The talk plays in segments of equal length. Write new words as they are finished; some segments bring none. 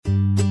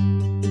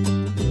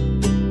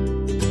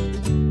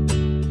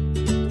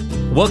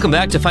Welcome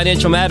back to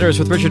Financial Matters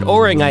with Richard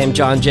Oring. I am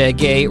John J.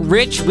 Gay.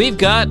 Rich, we've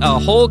got a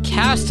whole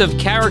cast of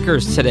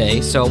characters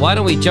today, so why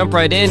don't we jump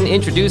right in,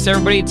 introduce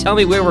everybody, tell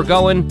me where we're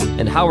going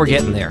and how we're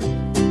getting there.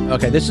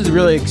 Okay, this is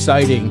really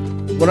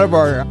exciting. One of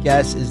our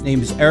guests, his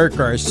name is Eric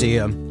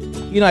Garcia.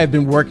 He and I have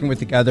been working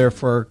together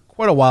for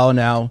quite a while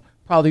now,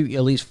 probably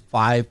at least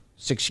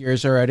 5-6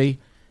 years already.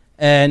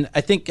 And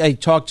I think I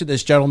talk to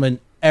this gentleman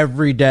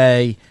every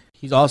day.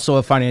 He's also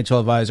a financial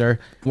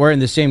advisor. We're in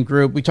the same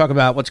group. We talk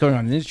about what's going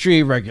on in the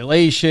industry,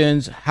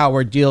 regulations, how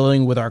we're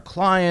dealing with our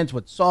clients,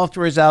 what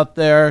software is out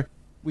there.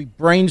 We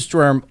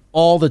brainstorm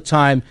all the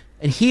time.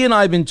 And he and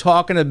I have been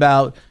talking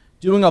about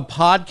doing a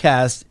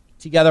podcast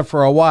together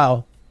for a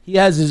while. He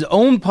has his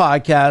own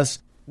podcast,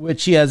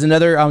 which he has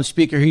another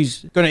speaker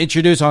he's going to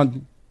introduce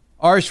on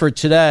ours for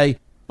today.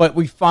 But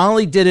we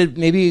finally did it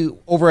maybe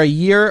over a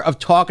year of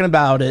talking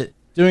about it,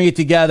 doing it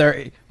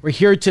together. We're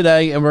here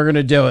today and we're going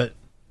to do it.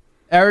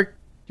 Eric,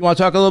 you want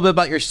to talk a little bit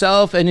about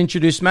yourself and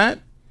introduce Matt?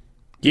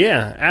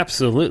 Yeah,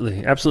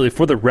 absolutely. Absolutely.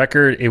 For the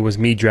record, it was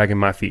me dragging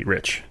my feet,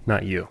 Rich,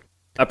 not you.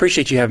 I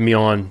appreciate you having me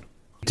on.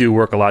 We do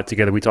work a lot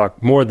together. We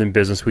talk more than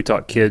business. We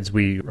talk kids.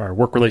 Our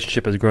work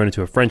relationship has grown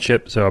into a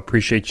friendship, so I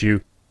appreciate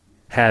you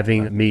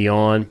having me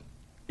on.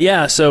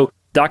 Yeah, so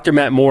Dr.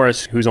 Matt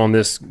Morris, who's on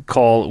this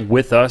call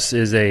with us,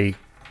 is a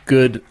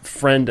good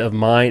friend of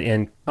mine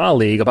and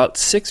colleague. About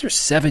 6 or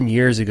 7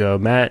 years ago,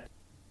 Matt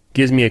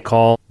gives me a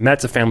call.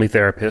 Matt's a family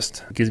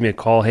therapist. Gives me a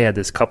call. Hey, I had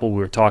this couple, we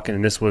were talking,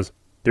 and this was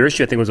their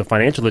issue. I think it was a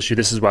financial issue.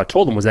 This is what I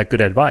told them. Was that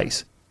good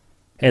advice?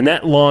 And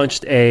that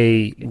launched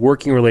a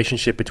working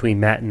relationship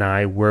between Matt and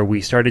I, where we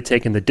started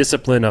taking the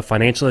discipline of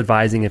financial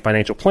advising and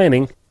financial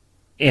planning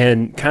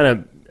and kind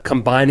of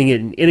combining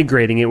it and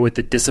integrating it with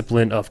the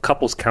discipline of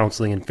couples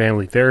counseling and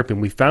family therapy.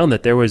 And we found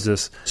that there was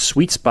this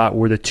sweet spot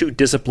where the two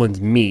disciplines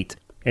meet,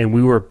 and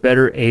we were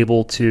better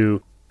able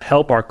to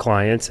help our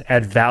clients,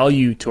 add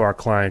value to our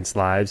clients'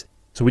 lives.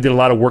 So we did a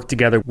lot of work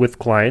together with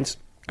clients,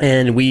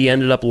 and we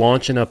ended up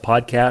launching a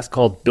podcast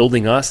called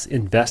Building Us,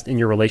 Invest in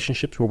Your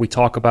Relationships, where we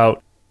talk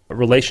about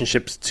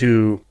relationships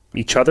to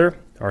each other,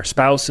 our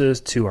spouses,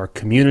 to our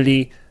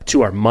community,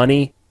 to our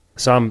money.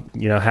 So I'm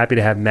happy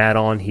to have Matt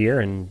on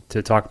here and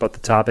to talk about the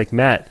topic.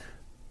 Matt,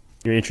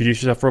 you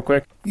introduce yourself real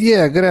quick?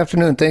 Yeah, good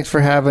afternoon. Thanks for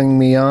having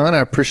me on. I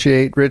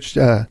appreciate Rich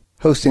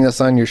hosting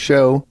us on your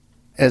show.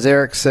 As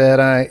Eric said,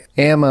 I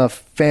am a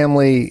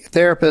family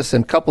therapist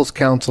and couples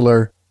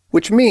counselor,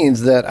 which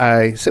means that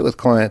I sit with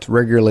clients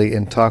regularly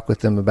and talk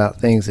with them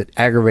about things that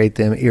aggravate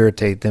them,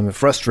 irritate them, and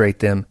frustrate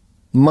them,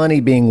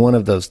 money being one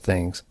of those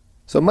things.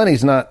 So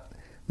money's not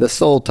the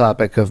sole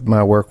topic of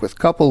my work with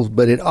couples,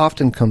 but it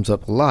often comes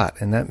up a lot,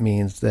 and that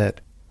means that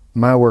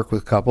my work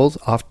with couples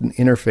often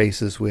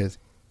interfaces with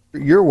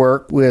your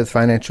work with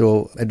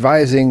financial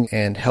advising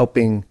and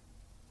helping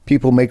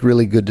people make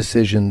really good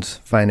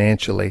decisions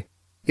financially.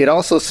 It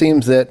also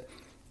seems that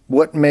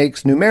what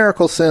makes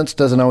numerical sense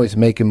doesn't always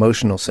make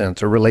emotional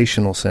sense or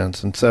relational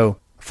sense. And so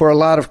for a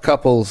lot of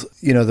couples,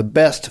 the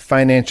best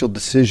financial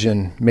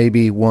decision may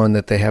be one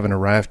that they haven't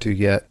arrived to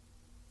yet,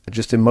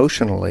 just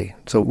emotionally.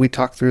 So we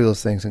talk through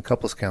those things in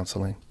couples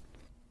counseling.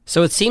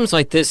 So it seems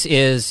like this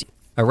is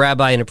a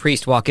rabbi and a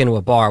priest walk into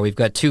a bar. We've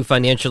got 2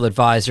 financial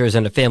advisors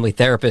and a family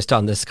therapist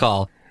on this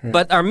call.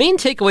 But our main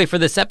takeaway for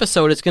this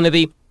episode is going to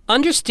be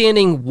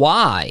understanding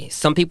why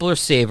some people are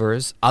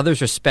savers,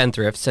 others are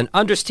spendthrifts, and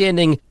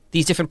understanding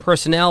these different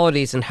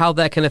personalities and how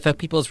that can affect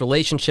people's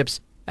relationships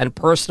and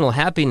personal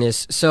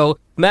happiness. So,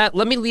 Matt,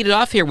 let me lead it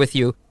off here with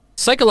you.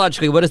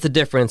 Psychologically, what is the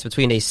difference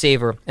between a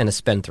saver and a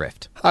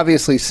spendthrift?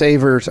 Obviously,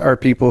 savers are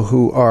people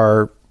who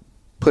are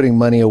putting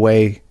money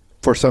away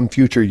for some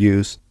future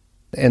use,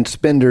 and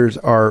spenders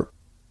are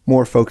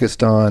more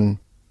focused on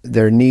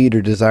their need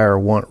or desire or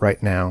want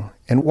right now.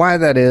 And why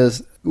that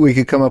is, we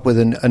could come up with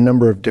a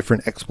number of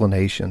different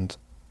explanations.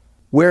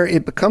 Where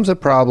it becomes a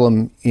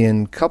problem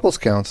in couples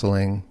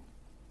counseling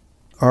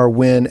are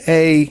when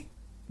A,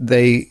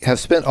 they have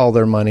spent all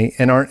their money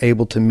and aren't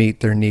able to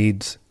meet their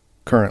needs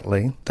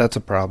currently. That's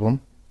a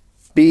problem.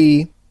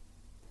 B,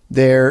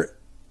 they're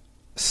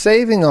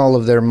saving all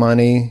of their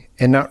money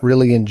and not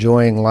really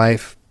enjoying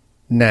life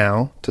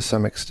now to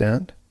some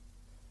extent.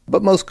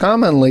 But most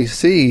commonly,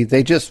 C,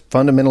 they just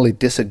fundamentally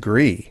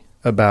disagree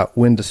about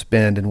when to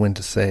spend and when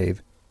to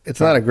save. It's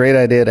not a great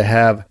idea to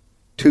have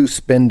 2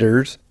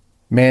 spenders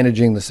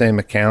managing the same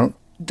account.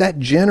 That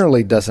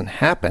generally doesn't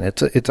happen.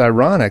 It's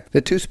ironic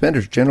that 2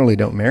 spenders generally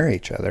don't marry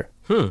each other.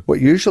 What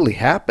usually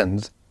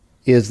happens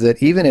is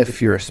that even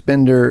if you're a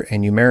spender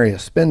and you marry a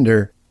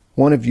spender,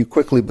 one of you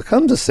quickly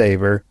becomes a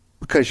saver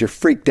because you're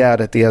freaked out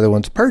at the other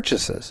one's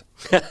purchases.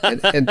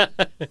 and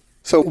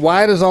so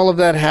why does all of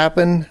that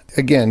happen?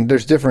 Again,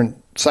 there's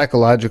different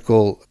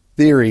psychological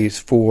theories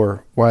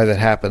for why that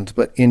happens,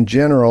 but in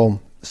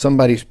general,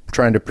 somebody's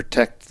trying to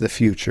protect the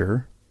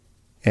future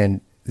and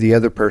the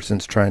other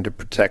person's trying to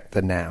protect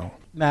the now.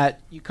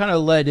 Matt, you kind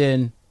of led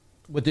in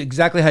with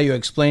exactly how you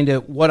explained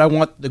it, what I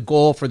want the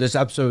goal for this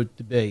episode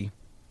to be.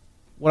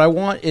 What I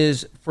want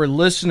is for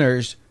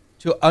listeners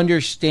to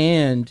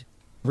understand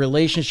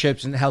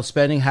relationships and how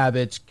spending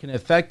habits can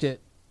affect it.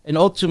 and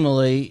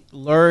ultimately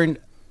learn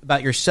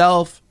about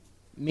yourself.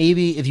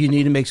 Maybe if you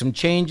need to make some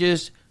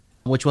changes,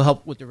 which will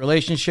help with the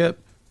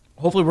relationship.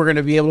 Hopefully we're going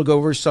to be able to go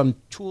over some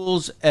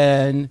tools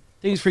and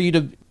things for you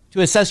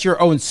to assess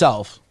your own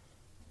self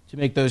to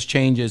make those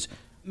changes.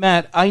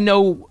 Matt, I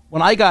know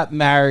when I got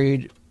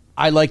married,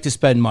 I like to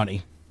spend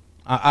money.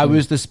 I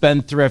was the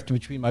spendthrift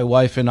between my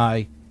wife and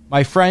I.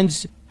 My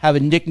friends have a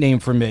nickname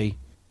for me,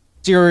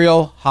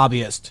 serial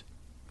hobbyist,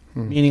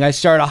 meaning I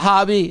start a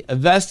hobby,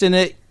 invest in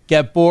it,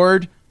 get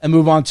bored, and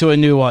move on to a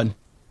new one.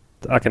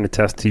 I can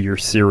attest to your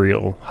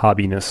serial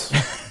hobbiness.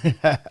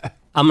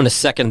 I'm going to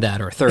second that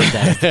or third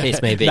that, as the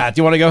case may be. Matt, do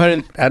you want to go ahead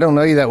and... I don't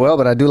know you that well,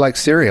 but I do like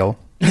cereal.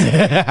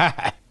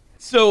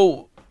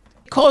 So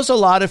it caused a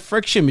lot of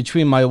friction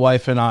between my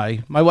wife and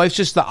I. My wife's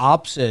just the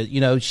opposite. You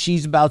know,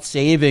 she's about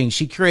saving.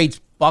 She creates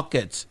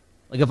buckets.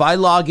 Like if I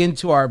log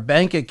into our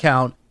bank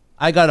account,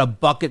 I got a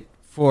bucket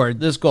for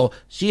this goal.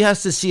 She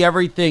has to see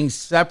everything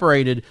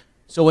separated.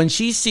 So when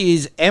she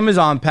sees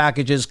Amazon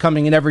packages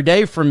coming in every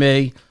day for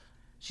me,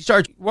 she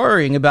starts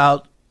worrying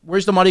about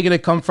where's the money going to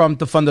come from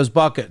to fund those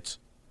buckets.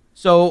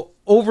 So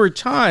over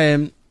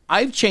time,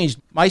 I've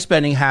changed my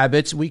spending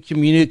habits. We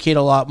communicate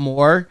a lot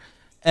more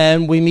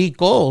and we meet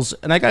goals.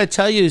 And I got to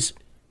tell you,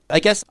 I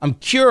guess I'm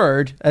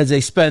cured as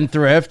a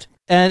spendthrift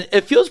and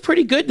it feels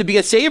pretty good to be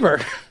a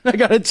saver. I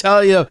got to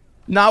tell you,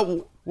 not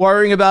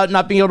worrying about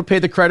not being able to pay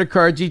the credit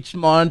cards each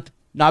month,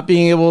 not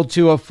being able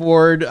to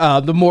afford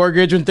the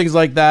mortgage and things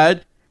like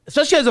that.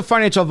 Especially as a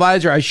financial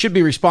advisor, I should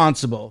be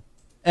responsible.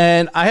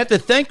 And I have to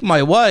thank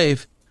my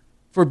wife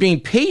for being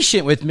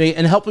patient with me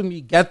and helping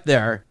me get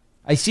there.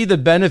 I see the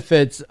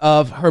benefits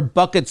of her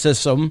bucket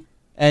system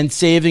and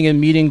saving and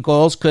meeting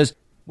goals because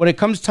when it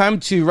comes time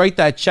to write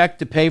that check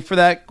to pay for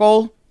that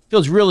goal, it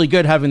feels really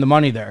good having the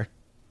money there.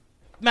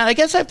 Matt, I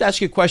guess I have to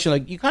ask you a question.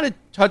 Like you kind of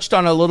touched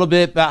on a little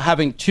bit about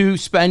having two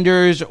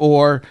spenders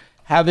or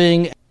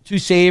having two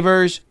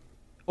savers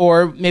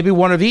or maybe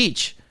one of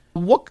each.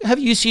 What have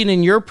you seen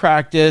in your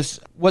practice?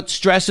 What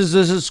stresses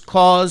does this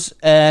cause?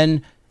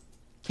 And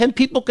can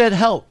people get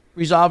help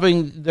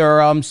resolving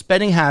their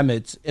spending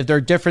habits if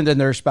they're different than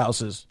their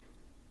spouses?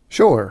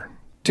 Sure.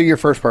 To your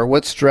first part,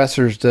 what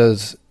stressors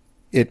does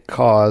it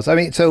cause? I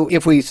mean, so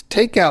if we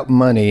take out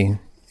money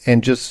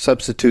and just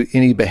substitute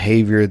any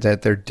behavior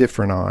that they're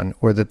different on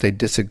or that they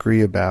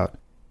disagree about,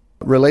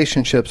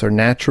 relationships are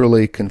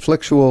naturally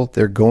conflictual.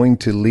 They're going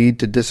to lead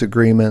to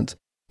disagreements,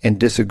 and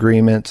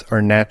disagreements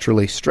are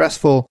naturally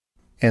stressful.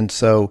 And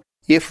so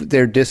if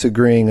they're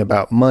disagreeing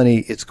about money,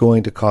 it's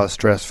going to cause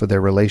stress for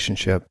their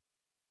relationship.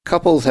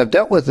 Couples have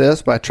dealt with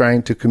this by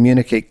trying to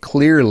communicate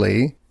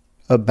clearly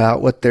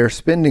about what their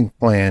spending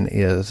plan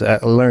is. I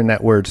learned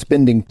that word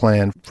spending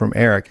plan from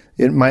Eric.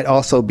 It might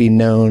also be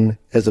known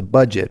as a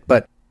budget.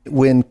 But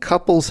when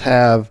couples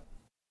have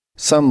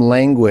some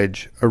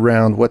language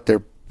around what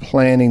they're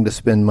planning to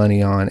spend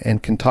money on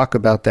and can talk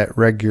about that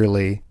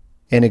regularly,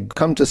 and it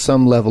come to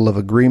some level of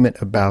agreement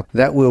about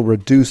that, will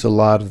reduce a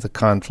lot of the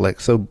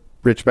conflict. So,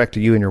 Rich, back to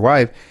you and your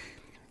wife,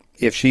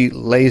 if she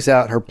lays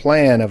out her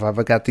plan of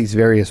I've got these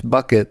various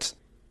buckets,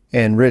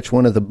 and Rich,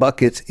 one of the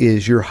buckets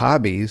is your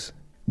hobbies,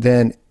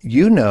 then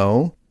you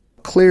know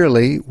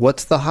clearly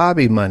what's the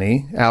hobby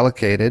money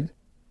allocated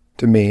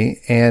to me,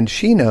 and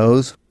she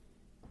knows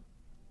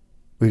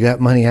we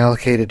got money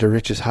allocated to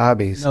Rich's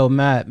hobbies. No,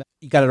 Matt,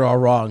 you got it all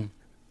wrong.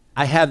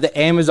 I have the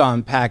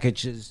Amazon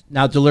packages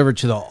now delivered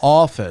to the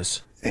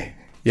office.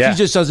 Yeah. She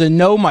just doesn't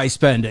know my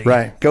spending.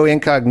 Right. Go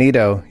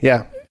incognito.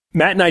 Yeah.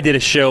 Matt and I did a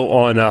show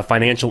on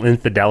financial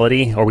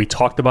infidelity, or we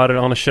talked about it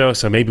on a show,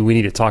 so maybe we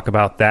need to talk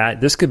about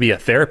that. This could be a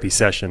therapy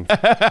session.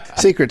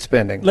 Secret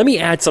spending. Let me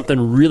add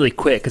something really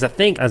quick, because I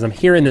think as I'm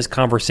hearing this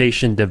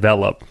conversation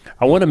develop,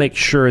 I want to make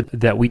sure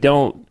that we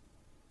don't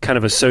kind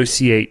of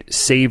associate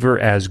saver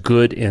as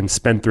good and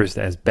spendthrift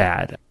as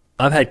bad.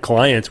 I've had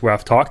clients where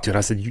I've talked to and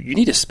I said, you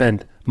need to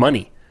spend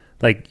money.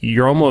 Like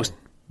you're almost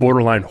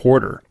borderline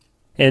hoarder.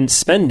 And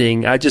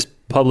spending, I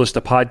just published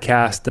a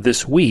podcast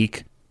this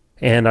week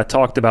and I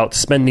talked about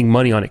spending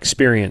money on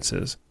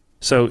experiences.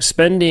 So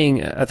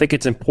spending, I think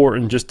it's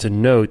important just to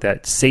note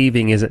that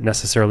saving isn't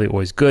necessarily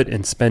always good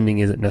and spending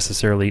isn't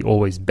necessarily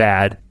always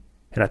bad.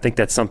 And I think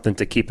that's something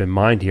to keep in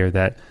mind here,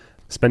 that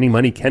spending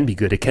money can be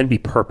good. It can be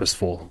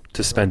purposeful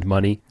to spend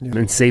money. Yeah.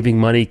 And saving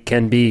money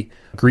can be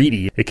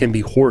greedy. It can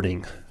be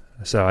hoarding.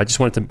 So I just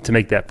wanted to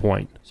make that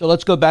point. So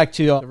let's go back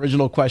to the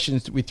original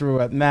questions that we threw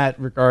at Matt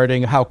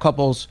regarding how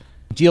couples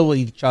deal with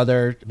each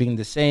other, being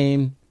the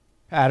same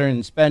pattern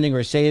in spending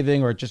or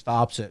saving or just the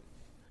opposite.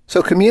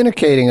 So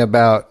communicating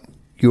about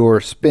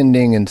your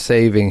spending and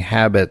saving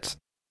habits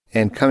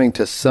and coming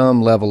to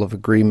some level of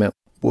agreement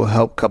will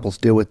help couples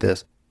deal with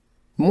this.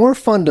 More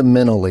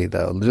fundamentally,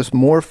 though, just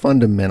more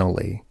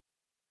fundamentally,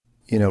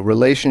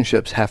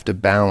 relationships have to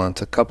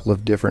balance a couple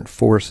of different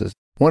forces.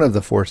 One of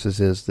the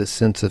forces is this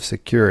sense of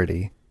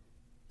security,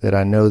 that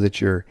I know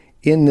that you're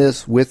in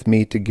this with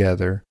me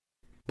together,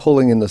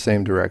 pulling in the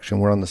same direction.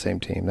 We're on the same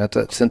team. That's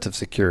a sense of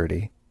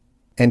security.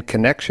 And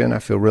connection, I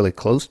feel really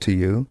close to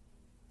you.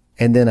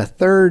 And then a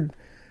third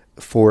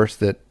force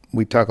that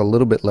we talk a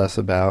little bit less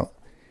about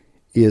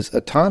is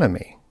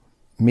autonomy,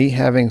 me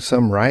having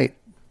some right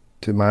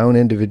to my own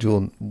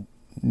individual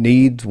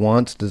needs,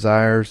 wants,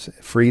 desires,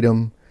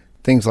 freedom,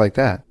 things like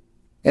that.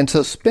 And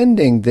so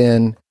spending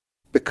then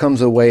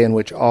becomes a way in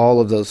which all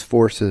of those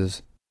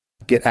forces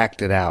get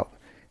acted out.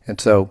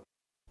 And so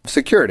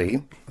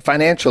security,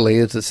 financially,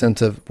 is the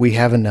sense of we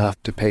have enough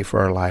to pay for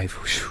our life.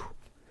 Whew,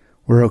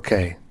 we're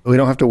okay. We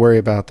don't have to worry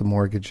about the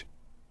mortgage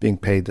being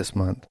paid this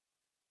month.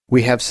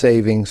 We have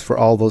savings for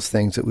all those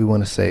things that we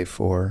want to save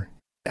for.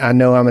 I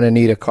know I'm going to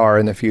need a car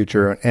in the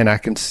future, and I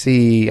can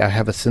see I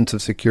have a sense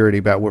of security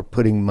about we're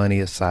putting money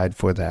aside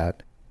for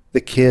that.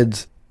 The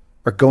kids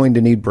are going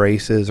to need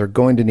braces, or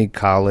going to need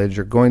college,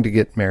 or going to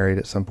get married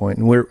at some point,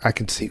 and I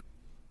can see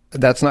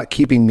that's not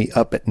keeping me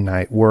up at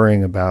night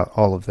worrying about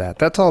all of that.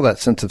 That's all that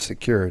sense of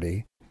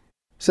security.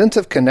 Sense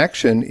of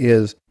connection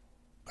is,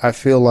 I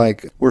feel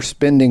like we're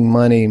spending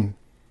money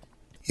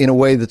in a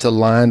way that's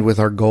aligned with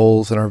our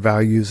goals and our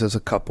values as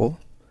a couple.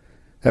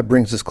 That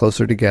brings us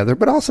closer together,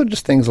 but also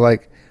just things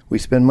like we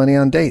spend money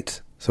on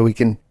dates so we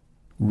can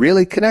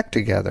really connect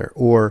together,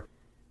 or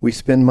we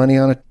spend money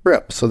on a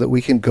trip so that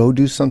we can go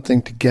do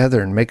something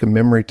together and make a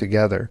memory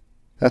together.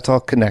 That's all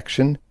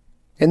connection.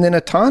 And then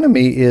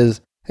autonomy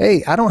is,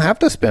 hey, I don't have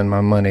to spend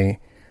my money.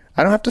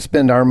 I don't have to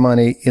spend our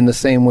money in the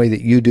same way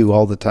that you do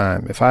all the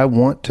time. If I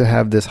want to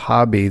have this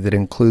hobby that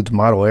includes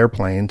model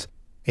airplanes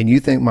and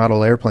you think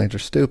model airplanes are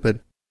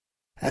stupid,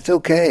 that's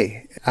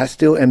okay. I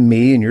still am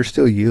me and you're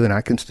still you, and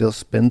I can still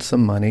spend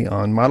some money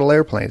on model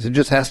airplanes. It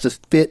just has to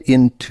fit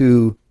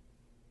into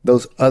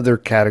those other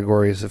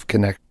categories of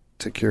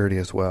security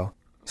as well.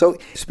 So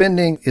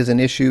spending is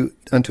an issue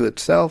unto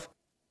itself,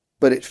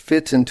 but it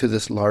fits into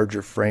this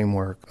larger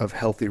framework of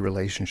healthy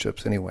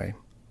relationships anyway.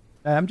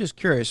 I'm just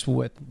curious,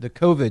 with the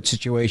COVID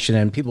situation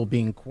and people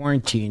being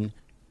quarantined,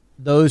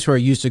 those who are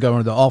used to going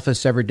to the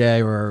office every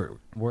day or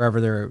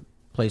wherever their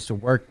place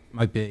of work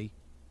might be,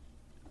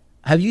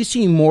 have you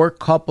seen more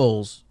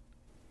couples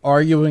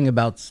arguing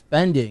about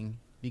spending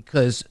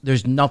because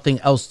there's nothing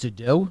else to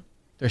do?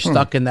 They're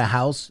stuck in the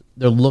house.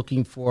 They're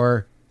looking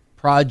for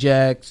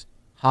projects,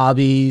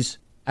 hobbies,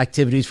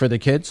 activities for the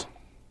kids.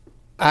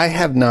 I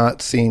have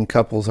not seen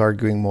couples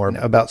arguing more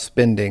about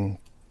spending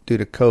due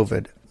to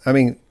COVID. I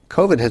mean,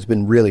 COVID has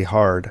been really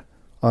hard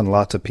on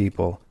lots of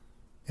people.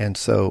 And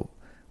so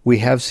we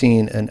have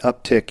seen an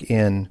uptick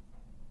in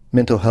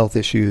mental health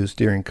issues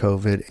during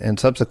COVID, and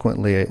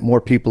subsequently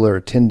more people are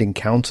attending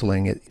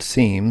counseling, it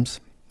seems.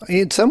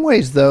 In some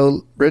ways,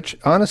 though, Rich,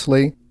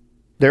 honestly,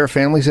 there are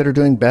families that are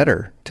doing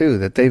better, too,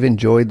 that they've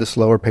enjoyed the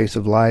slower pace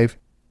of life.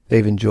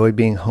 They've enjoyed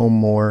being home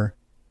more.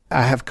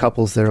 I have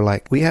couples that are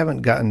like, we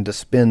haven't gotten to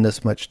spend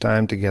this much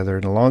time together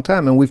in a long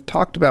time, and we've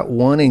talked about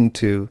wanting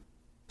to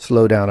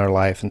slow down our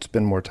life and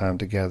spend more time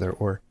together.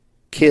 Or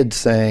kids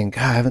saying,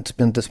 God, I haven't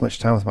spent this much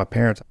time with my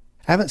parents.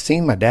 I haven't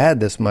seen my dad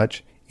this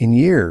much in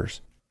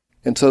years.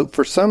 And so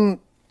for some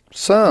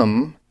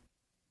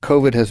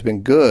COVID has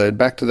been good.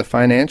 Back to the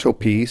financial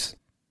piece,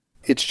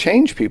 it's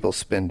changed people's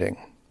spending.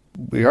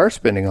 We are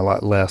spending a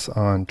lot less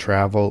on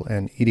travel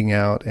and eating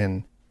out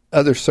and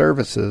other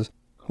services.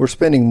 We're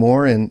spending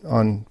more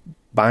on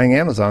buying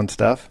Amazon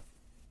stuff.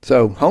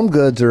 So home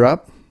goods are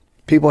up.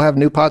 People have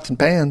new pots and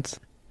pans.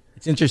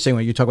 It's interesting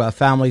when you talk about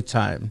family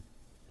time,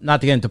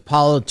 not to get into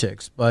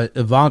politics, but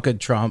Ivanka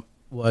Trump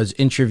was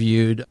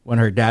interviewed when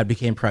her dad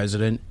became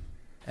president.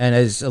 And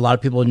as a lot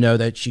of people know,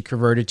 that she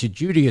converted to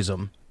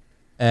Judaism.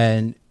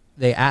 And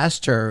they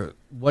asked her,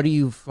 what do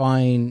you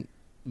find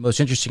most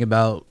interesting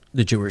about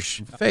the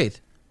Jewish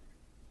faith?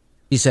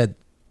 He said,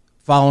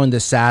 following the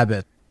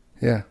Sabbath.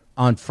 Yeah.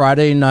 On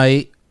Friday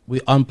night,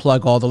 we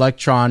unplug all the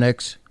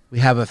electronics. We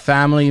have a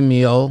family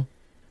meal,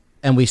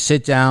 and we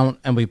sit down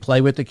and we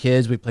play with the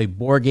kids. We play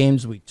board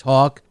games. We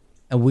talk,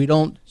 and we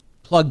don't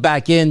plug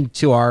back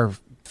into our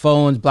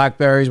phones,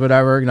 Blackberries,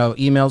 whatever,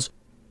 emails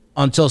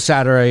until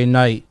Saturday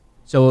night.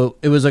 So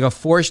it was like a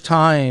forced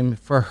time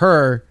for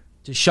her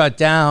to shut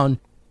down,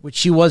 which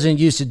she wasn't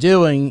used to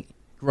doing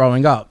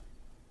growing up.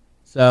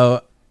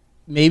 So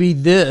maybe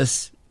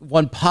this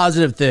one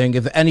positive thing,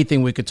 if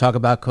anything, we could talk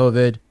about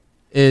COVID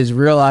is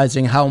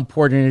realizing how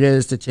important it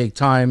is to take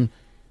time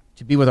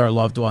to be with our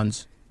loved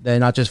ones. They're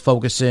not just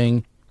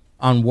focusing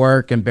on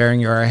work and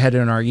burying our head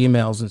in our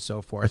emails and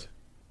so forth.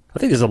 I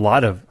think there's a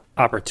lot of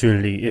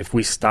opportunity if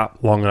we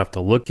stop long enough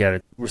to look at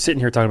it. We're sitting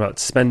here talking about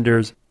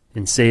spenders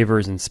and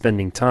savers and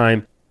spending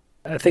time.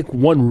 I think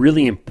one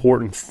really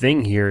important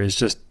thing here is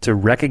just to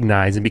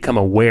recognize and become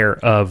aware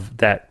of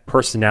that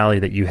personality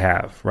that you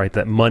have, right?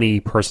 That money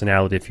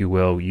personality, if you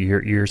will. You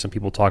hear some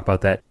people talk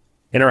about that.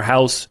 In our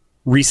house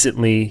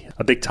recently,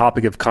 a big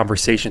topic of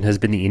conversation has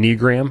been the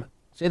Enneagram.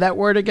 Say that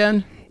word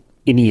again.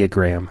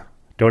 Enneagram.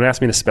 Don't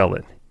ask me to spell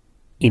it.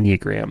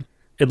 Enneagram.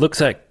 It looks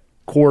at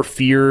core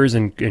fears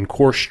and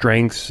core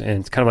strengths, and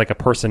it's kind of like a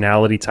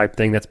personality type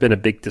thing. That's been a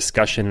big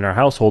discussion in our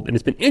household, and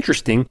it's been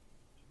interesting.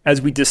 As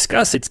we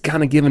discuss, it's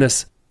kind of given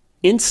us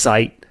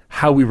insight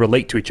how we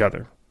relate to each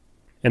other.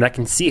 And I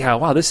can see how,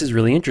 wow, this is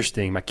really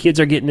interesting. My kids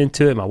are getting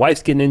into it. My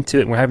wife's getting into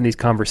it. And we're having these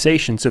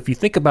conversations. So if you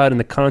think about it in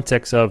the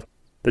context of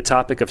the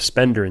topic of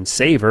spender and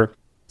saver,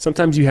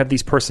 sometimes you have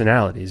these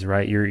personalities,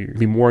 right? You're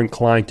be more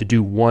inclined to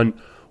do one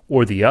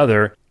or the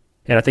other.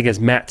 And I think as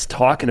Matt's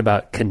talking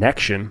about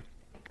connection,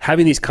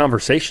 having these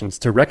conversations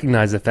to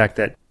recognize the fact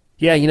that,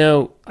 yeah,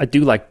 I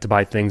do like to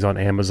buy things on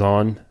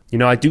Amazon.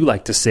 I do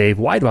like to save.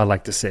 Why do I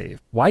like to save?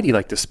 Why do you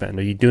like to spend?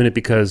 Are you doing it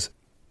because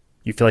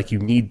you feel like you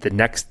need the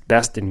next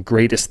best and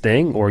greatest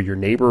thing, or your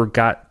neighbor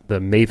got the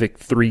Mavic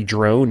 3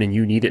 drone and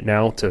you need it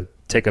now to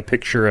take a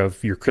picture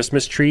of your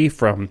Christmas tree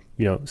from,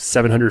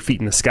 700 feet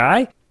in the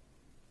sky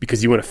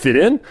because you want to fit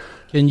in?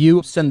 Can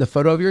you send the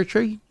photo of your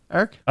tree,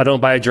 Eric? I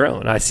don't buy a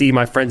drone. I see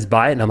my friends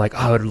buy it and I'm like, oh,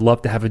 I would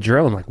love to have a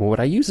drone. I'm like, what would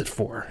I use it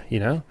for?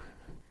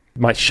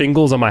 My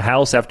shingles on my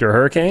house after a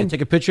hurricane. And take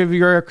a picture of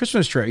your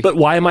Christmas tree. But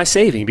why am I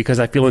saving? Because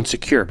I feel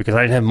insecure, because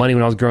I didn't have money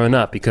when I was growing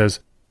up,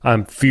 because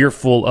I'm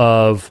fearful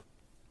of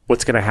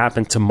what's going to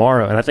happen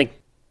tomorrow. And I think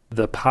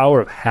the power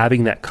of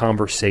having that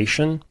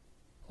conversation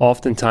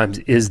oftentimes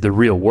is the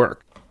real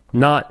work.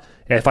 Not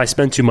if I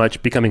spend too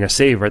much becoming a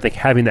saver. I think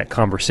having that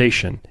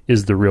conversation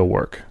is the real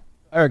work.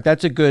 Eric,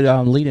 that's a good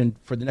lead-in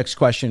for the next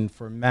question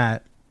for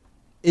Matt.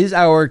 Is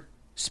our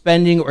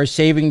spending or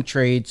saving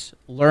traits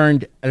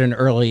learned at an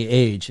early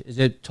age? Is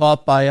it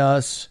taught by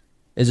us?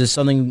 Is it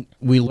something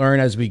we learn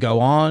as we go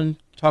on?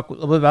 Talk a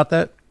little bit about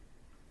that.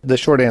 The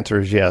short answer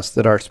is yes,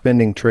 that our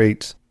spending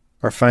traits,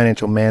 our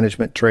financial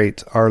management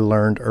traits are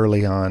learned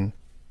early on.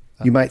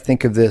 You might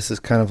think of this as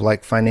kind of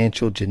like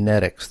financial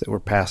genetics that were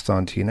passed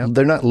on to you.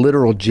 They're not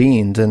literal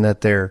genes in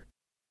that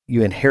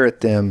you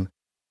inherit them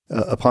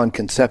upon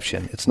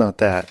conception. It's not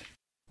that.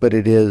 But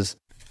it is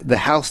the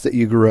house that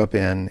you grew up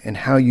in and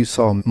how you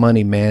saw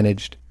money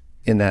managed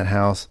in that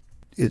house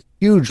is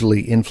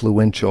hugely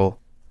influential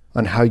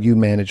on how you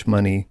manage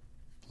money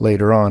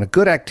later on. A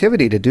good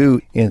activity to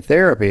do in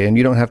therapy, and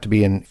you don't have to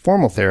be in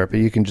formal therapy,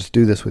 you can just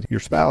do this with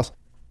your spouse,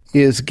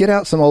 is get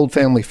out some old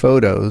family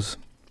photos,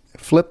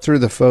 flip through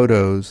the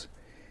photos,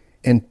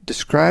 and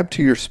describe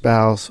to your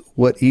spouse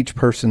what each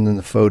person in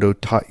the photo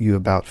taught you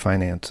about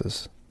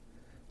finances.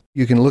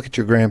 You can look at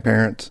your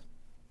grandparents,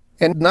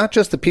 and not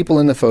just the people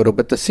in the photo,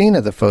 but the scene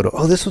of the photo.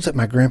 Oh, this was at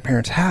my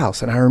grandparents'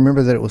 house, and I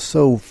remember that it was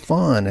so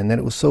fun, and that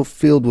it was so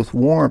filled with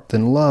warmth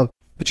and love.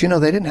 But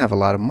they didn't have a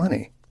lot of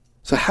money.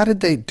 So how did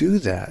they do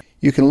that?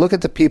 You can look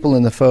at the people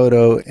in the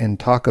photo and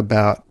talk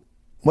about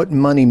what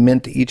money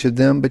meant to each of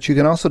them, but you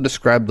can also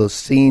describe those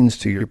scenes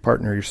to your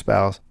partner, your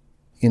spouse,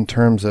 in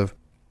terms of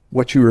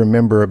what you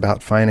remember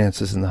about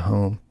finances in the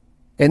home.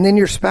 And then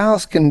your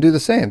spouse can do the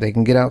same. They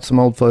can get out some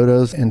old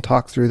photos and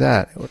talk through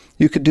that.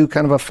 You could do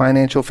kind of a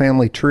financial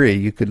family tree.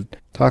 You could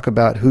talk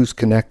about who's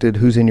connected,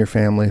 who's in your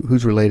family,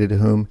 who's related to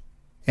whom,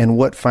 and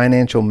what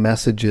financial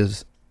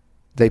messages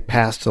they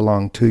passed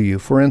along to you.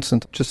 For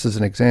instance, just as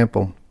an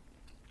example,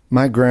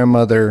 my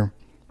grandmother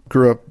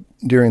grew up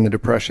during the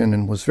Depression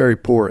and was very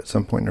poor at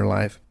some point in her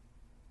life.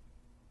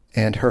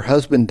 And her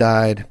husband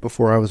died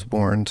before I was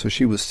born, so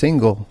she was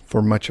single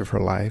for much of her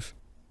life.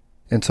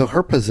 And so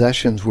her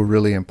possessions were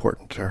really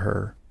important to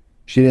her.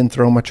 She didn't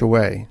throw much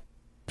away.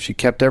 She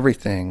kept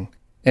everything.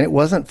 And it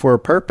wasn't for a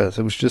purpose.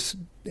 It was just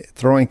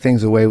throwing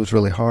things away was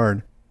really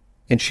hard.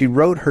 And she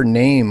wrote her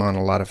name on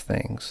a lot of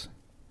things.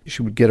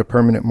 She would get a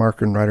permanent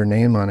marker and write her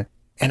name on it.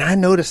 And I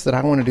noticed that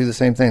I want to do the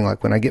same thing.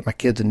 Like when I get my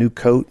kids a new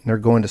coat and they're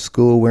going to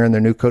school wearing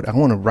their new coat, I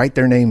want to write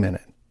their name in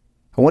it.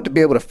 I want to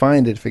be able to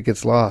find it if it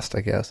gets lost,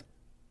 I guess.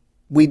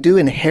 We do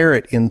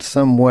inherit in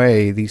some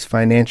way these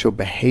financial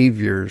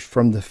behaviors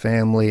from the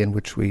family in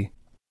which we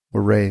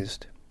were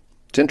raised.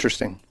 It's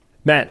interesting.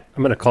 Matt,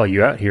 I'm going to call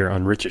you out here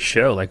on Rich's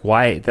show. Like,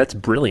 why? That's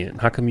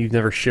brilliant. How come you've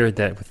never shared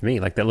that with me?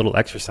 Like that little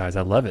exercise.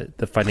 I love it.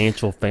 The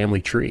financial family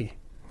tree.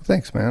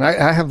 Thanks, man.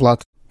 I have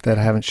lots that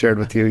I haven't shared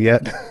with you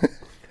yet.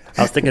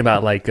 I was thinking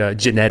about like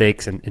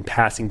genetics and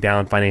passing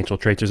down financial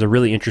traits. There's a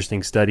really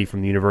interesting study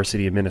from the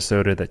University of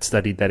Minnesota that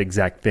studied that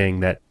exact thing,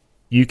 that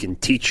you can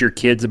teach your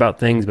kids about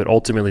things, but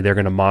ultimately they're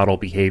going to model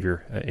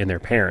behavior in their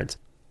parents.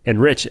 And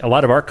Rich, a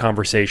lot of our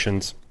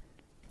conversations,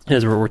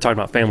 as we're talking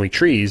about family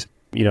trees,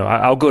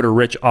 I'll go to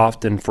Rich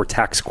often for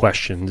tax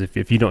questions.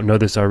 If you don't know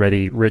this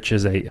already, Rich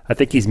I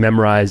think he's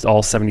memorized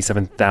all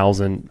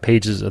 77,000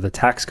 pages of the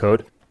tax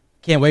code.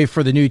 Can't wait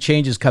for the new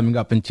changes coming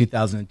up in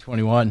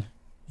 2021.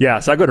 Yeah,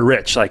 so I go to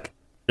Rich. Like,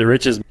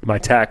 Rich is my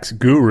tax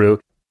guru,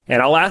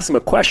 and I'll ask him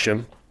a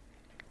question,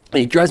 and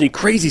he drives me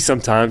crazy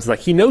sometimes. Like,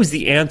 he knows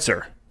the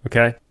answer.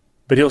 Okay.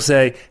 But he'll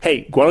say,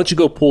 hey, why don't you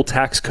go pull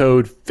tax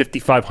code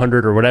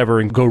 5500 or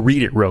whatever and go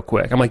read it real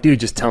quick. I'm like, dude,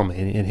 just tell me.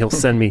 And he'll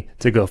send me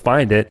to go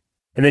find it.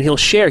 And then he'll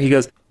share. He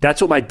goes, that's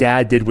what my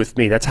dad did with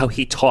me. That's how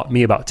he taught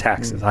me about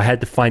taxes. I had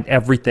to find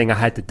everything. I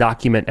had to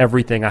document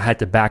everything. I had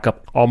to back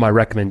up all my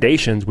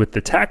recommendations with the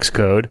tax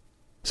code.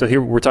 So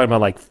here we're talking about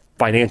like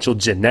financial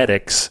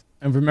genetics.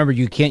 And remember,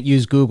 you can't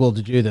use Google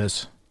to do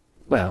this.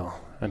 Well,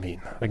 I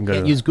mean, I can go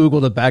Can't use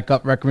Google to back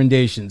up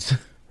recommendations.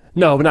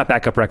 No, but not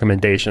backup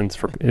recommendations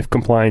for if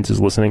compliance is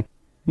listening.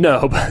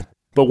 No,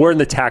 but where in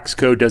the tax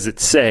code does it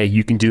say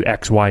you can do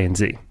X, Y, and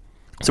Z?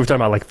 So we're talking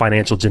about like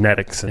financial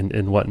genetics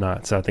and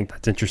whatnot. So I think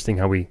that's interesting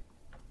how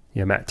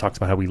Matt talks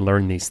about how we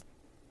learn these.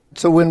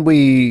 So when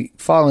we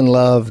fall in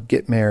love,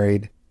 get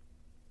married,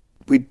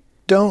 we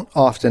don't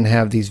often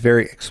have these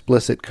very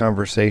explicit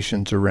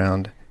conversations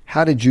around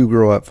how did you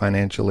grow up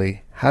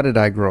financially? How did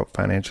I grow up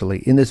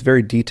financially in this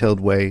very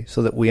detailed way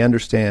so that we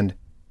understand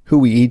who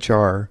we each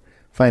are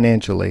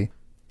financially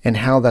and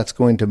how that's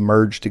going to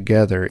merge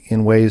together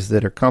in ways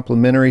that are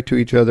complementary to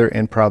each other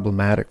and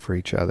problematic for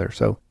each other.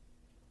 So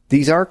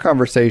these are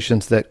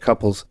conversations that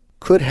couples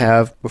could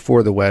have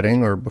before the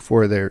wedding or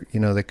before they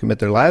commit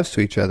their lives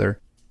to each other.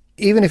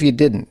 Even if you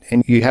didn't,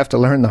 and you have to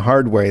learn the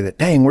hard way that,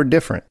 dang, we're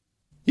different,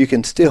 you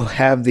can still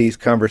have these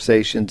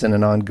conversations in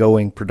an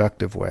ongoing,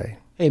 productive way.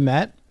 Hey,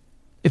 Matt,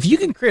 if you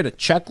can create a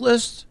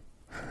checklist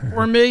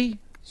for me,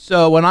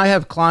 so when I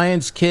have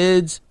clients,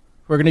 kids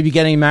who are going to be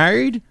getting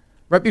married,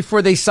 right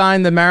before they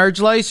sign the marriage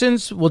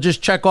license, we'll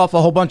just check off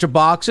a whole bunch of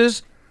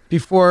boxes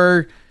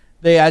before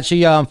they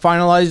actually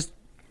finalize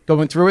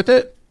going through with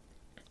it.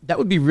 That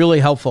would be really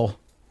helpful.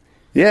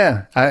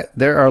 Yeah,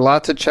 there are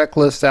lots of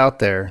checklists out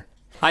there.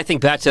 I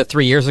think back to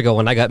 3 years ago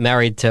when I got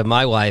married to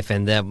my wife,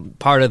 and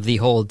part of the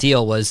whole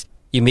deal was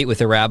you meet with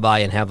a rabbi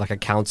and have like a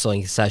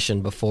counseling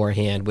session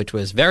beforehand, which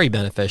was very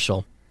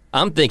beneficial.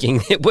 I'm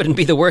thinking it wouldn't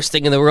be the worst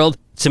thing in the world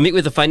to meet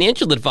with a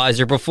financial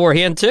advisor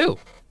beforehand, too.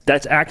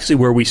 That's actually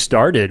where we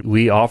started.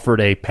 We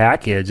offered a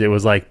package. It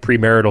was like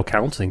premarital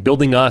counseling.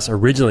 Building Us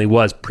originally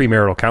was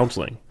premarital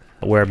counseling,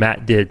 where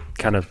Matt did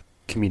kind of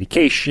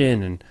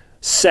communication and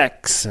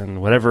sex and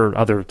whatever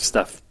other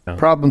stuff.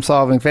 Problem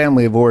solving,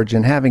 family of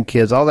origin, having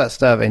kids, all that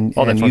stuff. And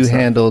you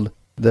handled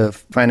the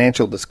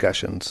financial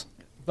discussions.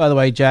 By the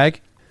way,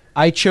 Jag,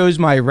 I chose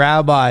my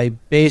rabbi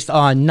based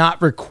on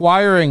not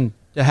requiring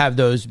to have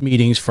those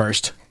meetings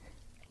first.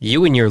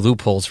 You and your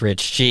loopholes,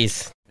 Rich.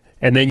 Jeez.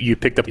 And then you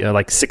picked up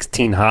like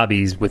 16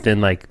 hobbies within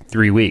like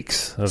 3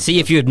 weeks. See,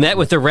 if you had met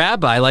with a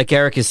rabbi, like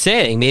Eric is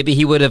saying, maybe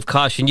he would have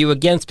cautioned you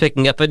against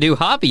picking up a new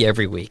hobby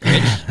every week,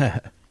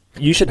 Rich.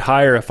 You should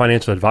hire a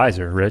financial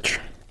advisor, Rich.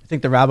 I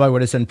think the rabbi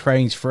would have said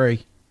praying's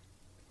free.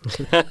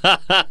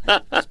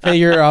 Just pay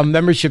your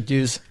membership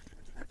dues.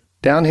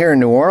 Down here in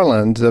New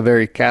Orleans, a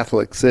very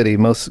Catholic city,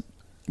 most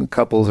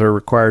couples are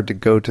required to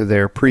go to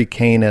their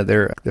pre-Cana,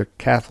 their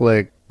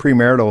Catholic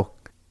premarital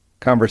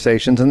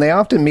conversations, and they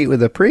often meet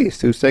with a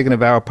priest who's taken a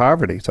vow of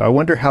poverty. So I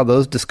wonder how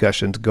those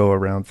discussions go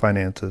around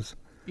finances.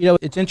 You know,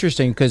 it's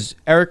interesting because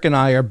Eric and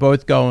I are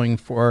both going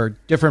for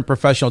different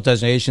professional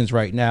designations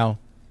right now.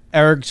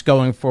 Eric's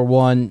going for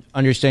one,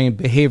 understanding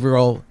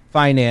behavioral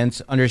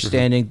finance,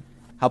 understanding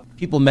how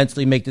people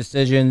mentally make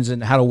decisions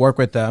and how to work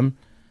with them.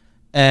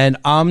 And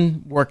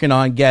I'm working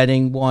on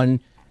getting one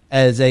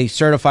as a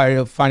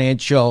certified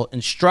financial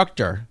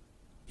instructor.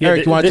 Yeah,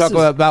 Eric, do you want to talk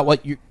about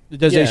what the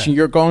designation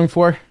you're going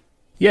for?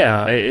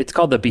 Yeah, it's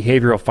called the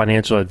Behavioral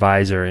Financial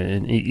Advisor,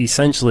 and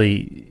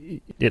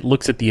essentially it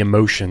looks at the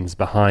emotions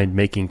behind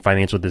making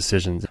financial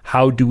decisions.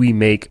 How do we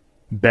make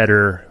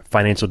better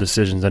financial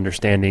decisions,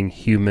 understanding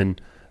human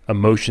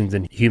emotions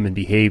and human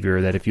behavior?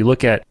 That if you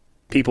look at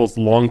people's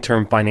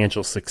long-term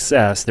financial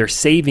success, their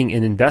saving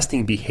and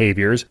investing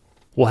behaviors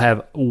will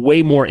have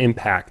way more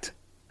impact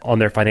on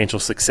their financial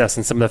success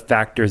than some of the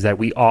factors that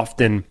we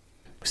often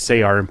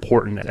say are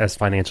important as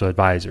financial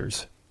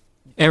advisors.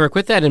 Eric,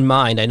 with that in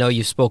mind, I know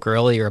you spoke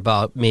earlier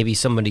about maybe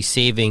somebody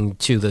saving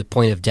to the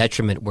point of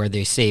detriment where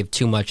they save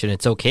too much and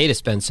it's okay to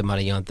spend some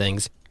money on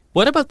things.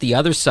 What about the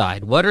other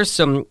side? What are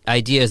some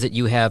ideas that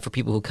you have for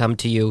people who come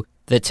to you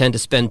that tend to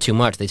spend too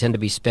much? They tend to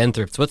be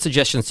spendthrifts. What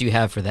suggestions do you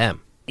have for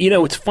them? You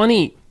know, what's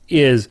funny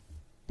is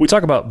we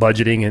talk about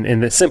budgeting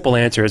and the simple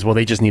answer is, well,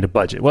 they just need a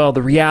budget. Well,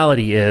 the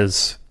reality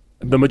is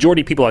the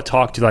majority of people I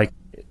talk to, like,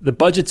 the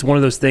budget's one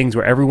of those things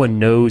where everyone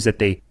knows that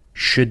they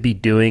should be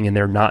doing and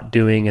they're not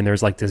doing, and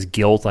there's like this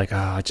guilt, like,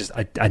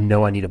 I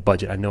know I need a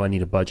budget. I know I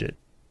need a budget.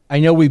 I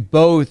know we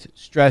both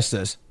stress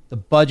this. The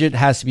budget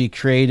has to be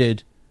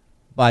created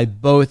by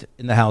both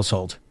in the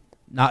household,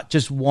 not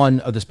just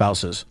one of the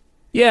spouses.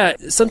 Yeah,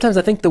 sometimes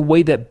I think the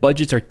way that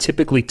budgets are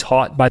typically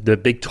taught by the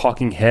big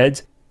talking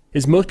heads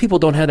is most people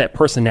don't have that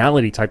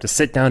personality type to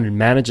sit down and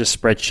manage a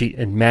spreadsheet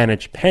and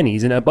manage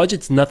pennies, and a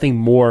budget's nothing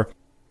more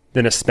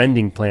than a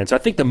spending plan. So I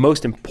think the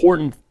most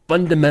important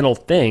fundamental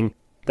thing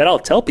that I'll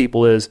tell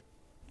people is,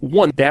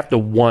 one, they have to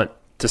want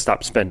to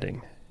stop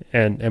spending.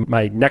 And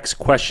my next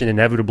question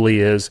inevitably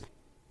is,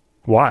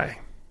 why?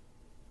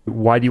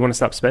 Why do you want to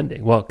stop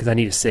spending? Well, because I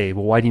need to save.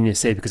 Well, why do you need to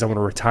save? Because I want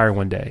to retire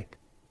one day.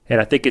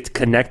 And I think it's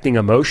connecting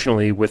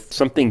emotionally with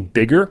something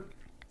bigger,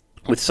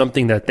 with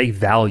something that they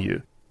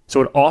value.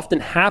 So what often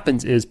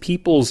happens is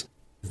people's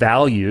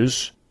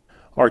values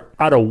are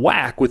out of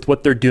whack with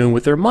what they're doing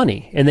with their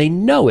money, and they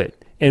know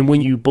it. And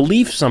when you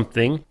believe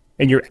something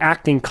and you're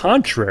acting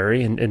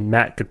contrary, and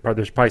Matt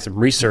there's probably some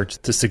research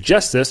to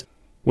suggest this,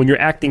 when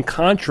you're acting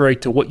contrary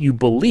to what you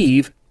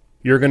believe,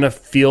 you're going to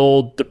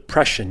feel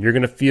depression. You're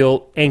going to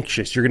feel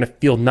anxious. You're going to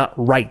feel not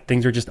right.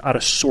 Things are just out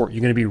of sort.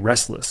 You're going to be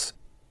restless.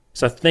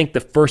 So I think the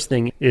first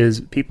thing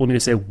is people need to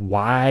say,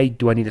 why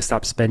do I need to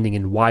stop spending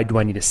and why do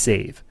I need to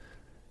save?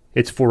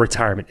 It's for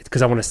retirement. It's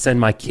because I want to send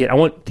my kid. I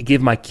want to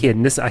give my kid,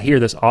 and I hear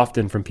this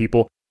often from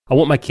people, I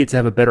want my kids to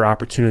have a better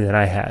opportunity than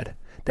I had.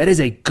 That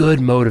is a good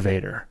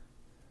motivator,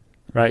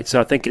 right? So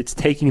I think it's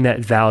taking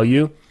that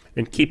value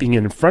and keeping it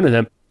in front of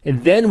them.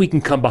 And then we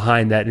can come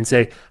behind that and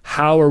say,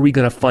 how are we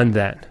going to fund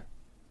that?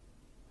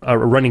 A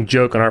running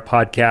joke on our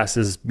podcast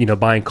is,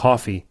 buying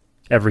coffee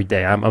every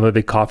day. I'm a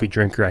big coffee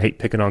drinker. I hate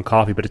picking on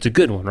coffee, but it's a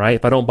good one, right?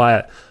 If I don't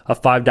buy a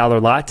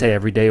 $5 latte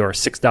every day or a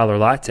 $6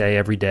 latte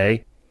every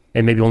day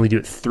and maybe only do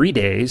it 3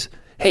 days,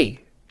 hey,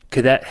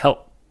 could that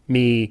help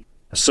me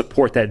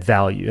support that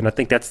value? And I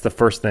think that's the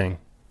first thing.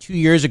 2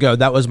 years ago,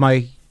 that was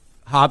my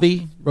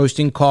hobby,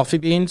 roasting coffee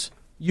beans.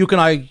 You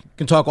and I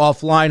can talk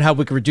offline how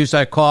we can reduce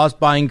that cost,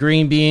 buying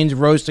green beans,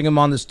 roasting them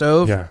on the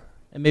stove. Yeah.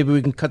 And maybe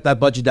we can cut that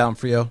budget down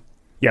for you.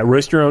 Yeah,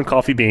 roast your own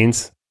coffee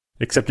beans,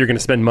 except you're going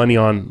to spend money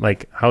on,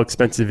 how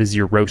expensive is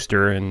your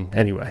roaster? And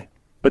anyway.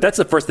 But that's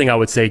the first thing I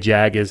would say,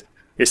 Jag, is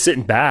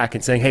sitting back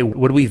and saying, hey,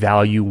 what do we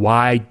value?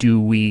 Why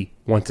do we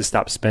want to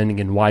stop spending?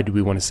 And why do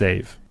we want to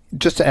save?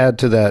 Just to add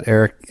to that,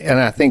 Eric, and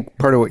I think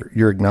part of what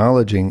you're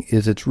acknowledging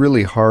is it's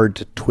really hard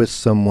to twist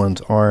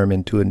someone's arm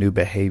into a new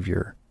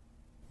behavior.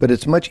 But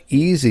it's much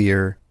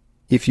easier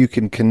if you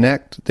can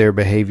connect their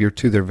behavior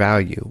to their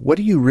value. What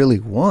do you really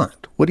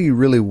want? What do you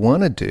really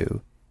want to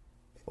do?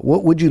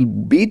 What would you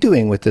be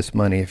doing with this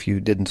money if you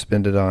didn't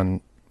spend it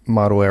on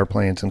model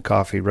airplanes and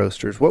coffee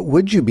roasters? What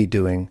would you be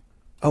doing?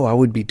 Oh, I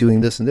would be doing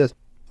this and this.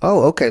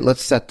 Oh, okay,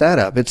 let's set that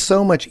up. It's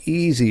so much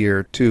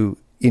easier to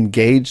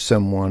engage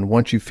someone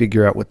once you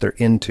figure out what they're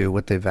into,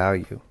 what they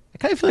value. I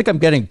kind of feel like I'm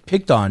getting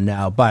picked on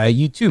now by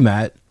you too,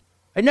 Matt.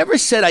 I never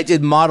said I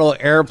did model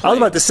airplanes. I was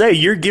about to say,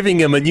 you're giving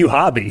him a new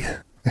hobby.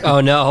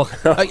 Oh, no.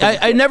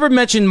 I never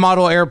mentioned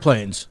model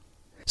airplanes.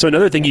 So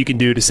another thing you can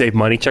do to save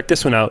money, check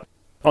this one out.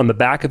 On the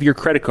back of your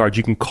credit card,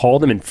 you can call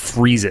them and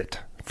freeze it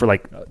for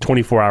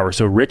 24 hours.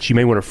 So, Rich, you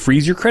may want to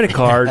freeze your credit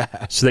card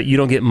so that you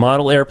don't get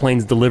model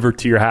airplanes delivered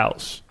to your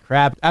house.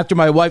 Crap. After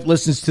my wife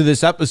listens to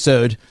this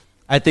episode,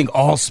 I think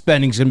all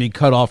spending's going to be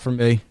cut off from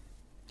me.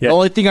 Yeah. The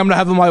only thing I'm going to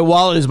have in my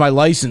wallet is my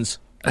license.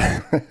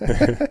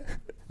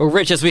 Well,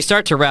 Rich, as we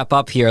start to wrap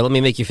up here, let me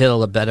make you feel a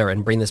little better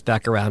and bring this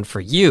back around for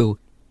you.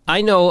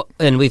 I know,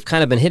 and we've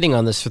kind of been hitting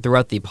on this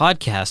throughout the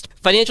podcast,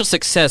 financial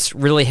success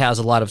really has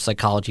a lot of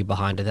psychology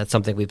behind it. That's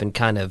something we've been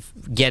kind of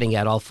getting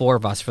at, all four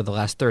of us, for the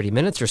last 30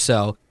 minutes or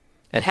so.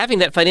 And having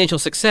that financial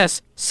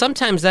success,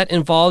 sometimes that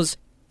involves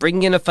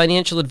bringing in a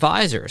financial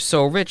advisor.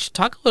 So, Rich,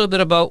 talk a little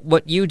bit about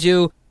what you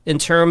do in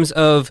terms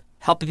of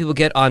helping people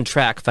get on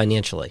track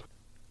financially.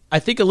 I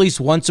think at least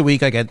once a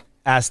week I get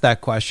asked that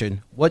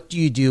question. What do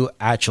you do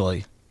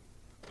actually?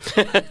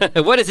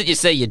 What is it you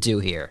say you do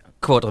here?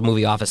 Quote a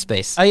movie Office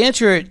Space. I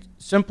answer it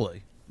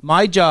simply.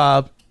 My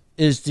job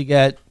is to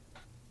get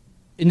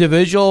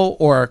individual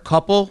or a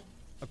couple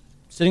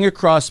sitting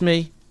across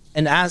me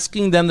and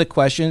asking them the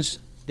questions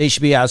they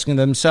should be asking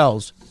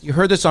themselves. You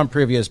heard this on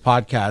previous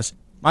podcasts.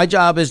 My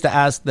job is to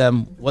ask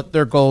them what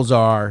their goals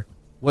are,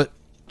 what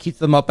keeps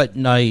them up at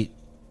night,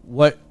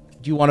 what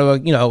do you want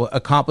to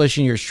accomplish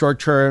in your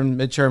short-term,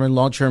 mid-term, and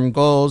long-term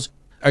goals.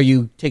 Are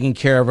you taking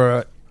care of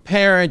a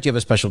parent? Do you have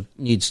a special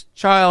needs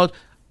child?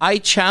 I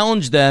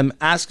challenge them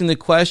asking the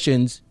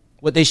questions,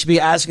 what they should be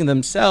asking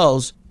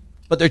themselves,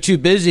 but they're too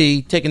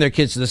busy taking their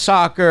kids to the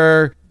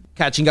soccer,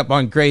 catching up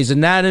on Grey's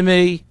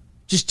Anatomy,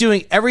 just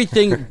doing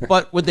everything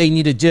but what they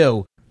need to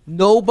do.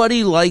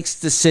 Nobody likes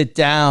to sit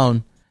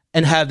down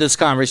and have this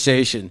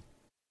conversation.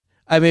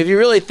 I mean, if you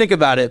really think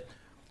about it,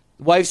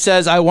 wife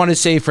says, I want to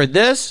save for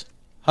this.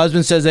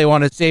 Husband says they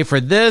want to save for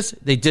this.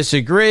 They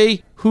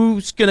disagree.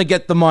 Who's going to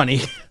get the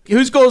money?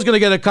 Whose goal is going to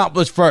get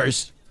accomplished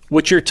first?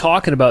 What you're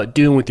talking about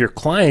doing with your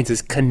clients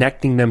is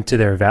connecting them to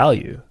their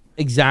value.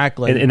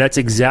 Exactly. And that's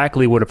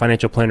exactly what a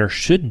financial planner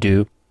should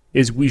do,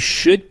 is we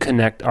should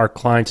connect our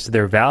clients to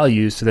their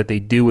values so that they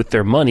do with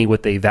their money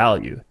what they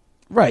value.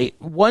 Right.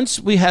 Once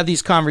we have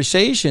these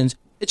conversations,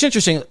 it's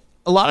interesting.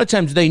 A lot of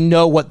times they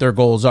know what their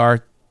goals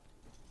are.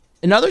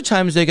 And other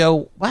times they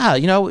go, wow,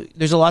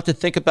 there's a lot to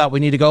think about. We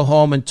need to go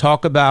home and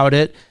talk about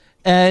it.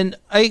 And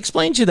I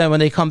explain to them when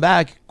they come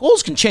back,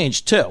 goals can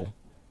change too.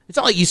 It's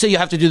not like you say you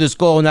have to do this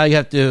goal and now you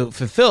have to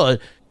fulfill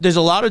it. There's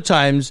a lot of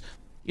times,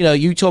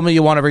 you told me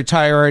you want to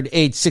retire at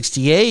age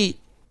 68,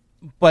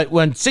 but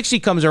when 60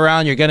 comes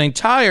around, you're getting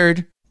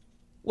tired.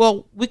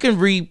 Well, we can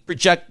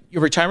project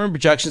your retirement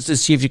projections to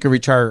see if you can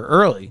retire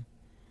early.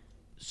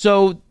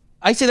 So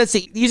I say that's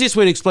the easiest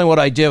way to explain what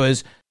I do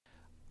is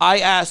I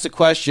ask the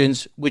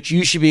questions which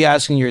you should be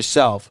asking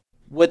yourself.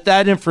 With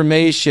that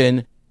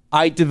information,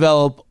 I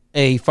develop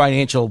a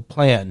financial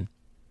plan.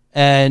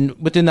 And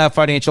within that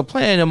financial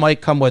plan, it might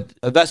come with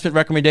investment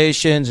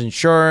recommendations,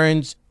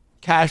 insurance,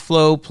 cash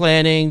flow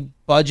planning,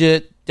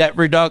 budget, debt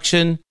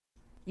reduction.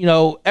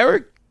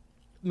 Eric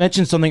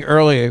mentioned something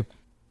earlier.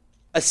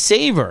 A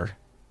saver.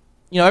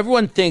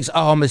 Everyone thinks,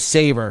 oh, I'm a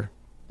saver.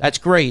 That's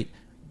great.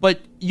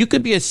 But you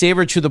could be a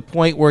saver to the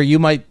point where you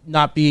might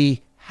not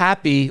be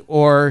happy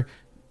or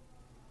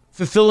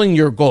fulfilling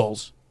your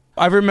goals.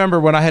 I remember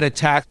when I had a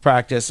tax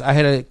practice, I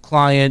had a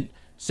client,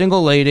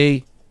 single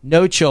lady,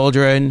 no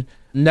children,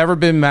 never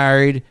been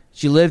married.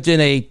 She lived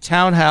in a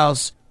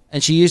townhouse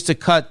and she used to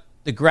cut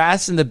the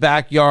grass in the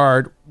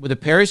backyard with a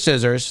pair of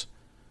scissors.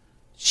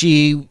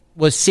 She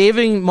was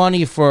saving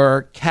money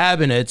for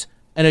cabinets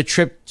and a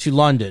trip to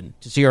London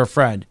to see her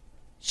friend.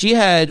 She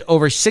had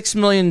over $6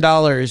 million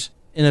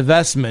in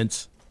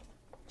investments.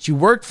 She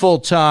worked full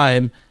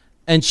time,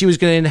 and she was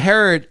going to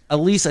inherit at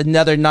least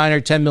another $9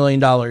 or $10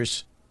 million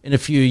in a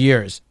few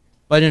years.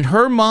 But in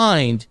her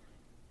mind,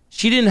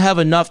 she didn't have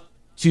enough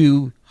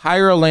to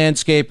hire a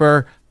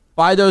landscaper,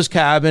 buy those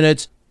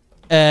cabinets,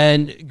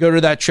 and go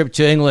to that trip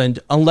to England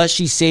unless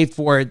she saved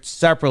for it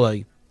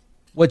separately.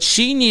 What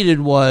she needed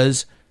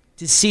was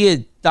to see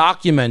it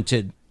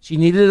documented. She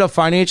needed a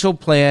financial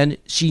plan.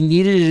 She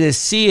needed to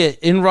see it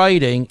in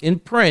writing, in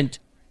print,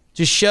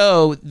 to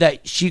show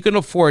that she can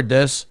afford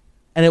this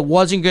and it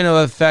wasn't going to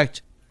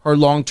affect her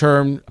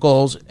long-term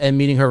goals and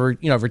meeting her,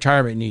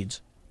 retirement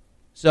needs.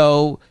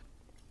 So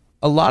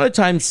a lot of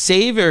times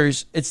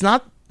savers, it's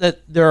not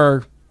that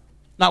they're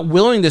not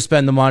willing to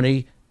spend the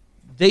money.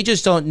 They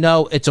just don't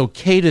know it's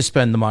okay to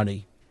spend the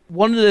money.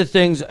 One of the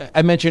things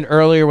I mentioned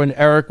earlier when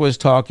Eric was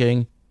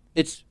talking,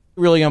 it's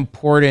really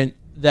important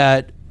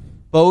that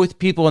both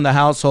people in the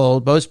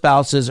household, both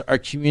spouses, are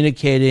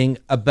communicating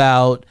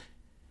about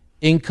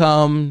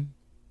income,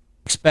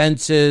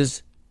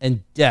 expenses,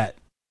 and debt.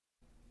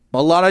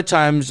 A lot of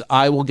times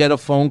I will get a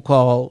phone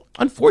call.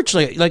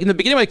 Unfortunately, like in the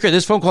beginning of my career,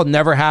 this phone call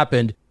never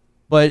happened,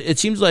 but it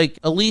seems like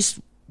at least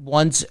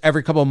once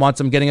every couple of months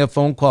I'm getting a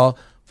phone call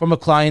from a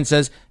client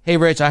says, "Hey,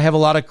 Rich, I have a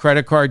lot of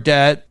credit card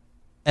debt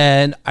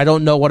and I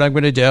don't know what I'm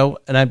going to do.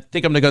 And I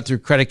think I'm going to go through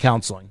credit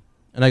counseling."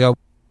 And I go,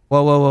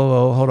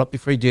 whoa, hold up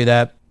before you do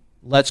that.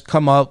 Let's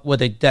come up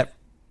with a debt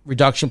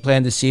reduction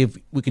plan to see if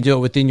we can do it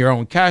within your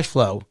own cash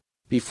flow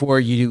before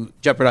you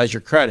jeopardize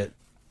your credit.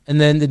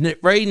 And then the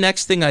very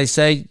next thing I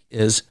say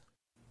is,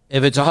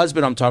 if it's a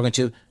husband I'm talking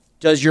to,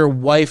 does your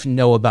wife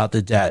know about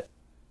the debt?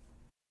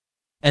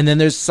 And then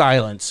there's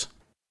silence.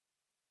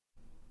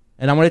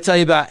 And I'm going to tell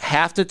you about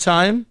half the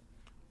time,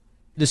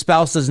 the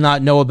spouse does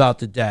not know about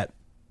the debt.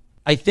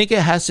 I think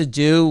it has to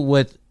do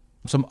with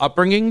some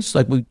upbringings,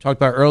 like we talked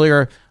about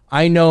earlier.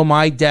 I know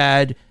my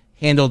dad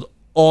handled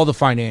all the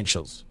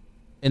financials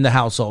in the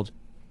household.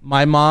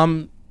 My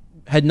mom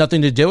had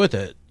nothing to do with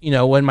it.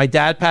 When my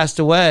dad passed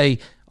away,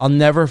 I'll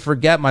never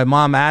forget my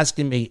mom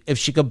asking me if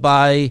she could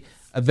buy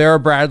a Vera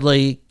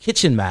Bradley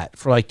kitchen mat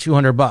for like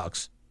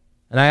 $200.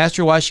 And I asked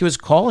her why she was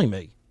calling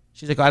me.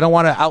 She's like, "I don't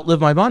want to outlive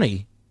my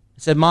money." I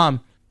said,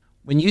 "Mom,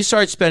 when you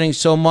start spending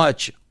so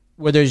much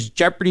where there's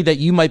jeopardy that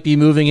you might be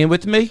moving in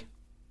with me,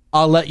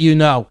 I'll let you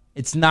know.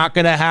 It's not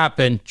going to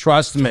happen.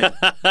 Trust me."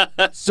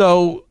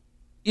 So,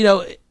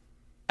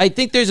 I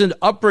think there's an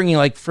upbringing.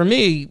 Like for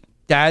me,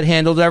 Dad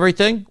handled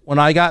everything. When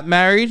I got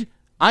married,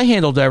 I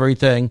handled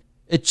everything.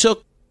 It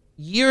took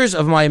years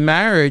of my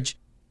marriage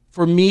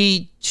for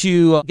me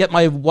to get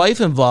my wife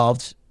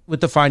involved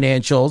with the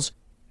financials.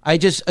 I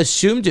just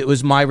assumed it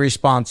was my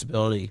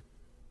responsibility.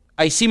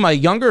 I see my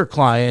younger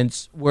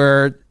clients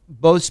where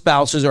both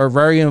spouses are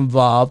very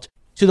involved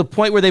to the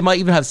point where they might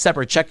even have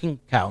separate checking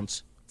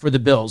accounts for the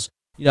bills.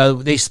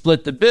 They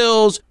split the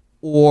bills,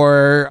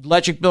 or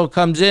electric bill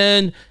comes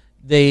in,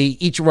 they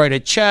each write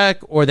a check,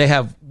 or they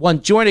have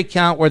one joint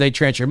account where they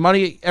transfer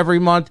money every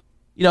month.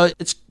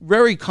 It's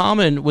very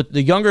common with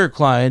the younger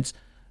clients,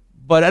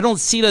 but I don't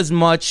see it as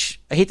much.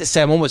 I hate to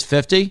say I'm almost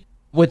 50.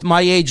 With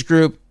my age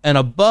group and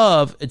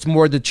above, it's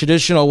more the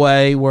traditional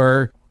way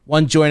where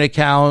one joint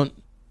account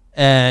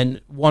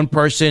and one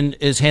person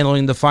is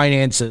handling the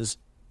finances.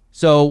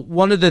 So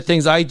one of the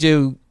things I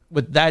do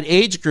with that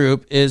age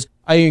group is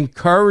I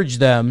encourage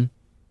them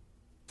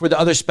for the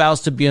other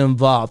spouse to be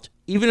involved.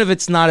 Even if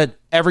it's not at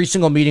every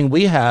single meeting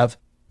we have,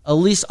 at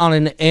least on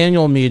an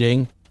annual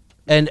meeting.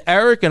 And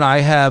Eric and I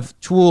have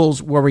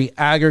tools where we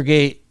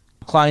aggregate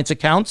clients'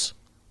 accounts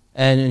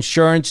and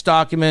insurance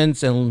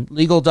documents and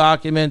legal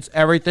documents,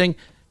 everything,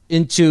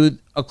 into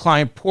a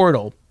client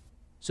portal.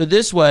 So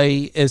this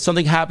way, if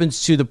something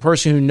happens to the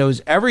person who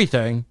knows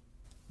everything,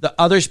 the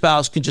other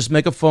spouse can just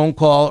make a phone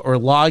call or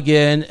log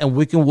in, and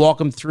we can walk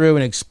them through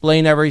and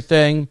explain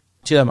everything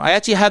to them. I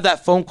actually have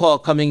that phone call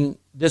coming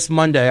this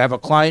Monday. I have a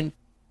client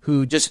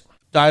who just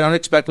died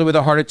unexpectedly with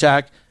a heart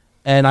attack,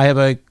 and I have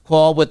a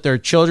call with their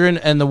children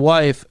and the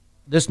wife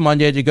this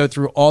Monday to go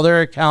through all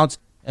their accounts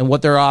and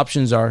what their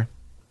options are.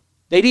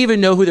 They didn't even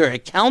know who their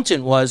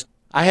accountant was.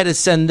 I had to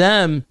send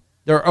them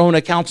their own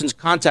accountant's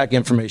contact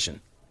information.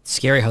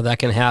 Scary how that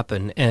can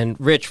happen. And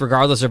Rich,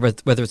 regardless of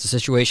whether it's a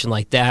situation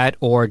like that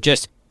or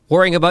just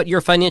worrying about your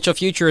financial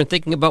future and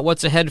thinking about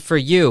what's ahead for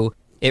you,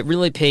 it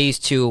really pays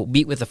to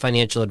meet with a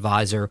financial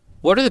advisor.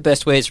 What are the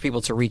best ways for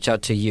people to reach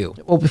out to you?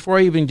 Well, before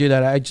I even do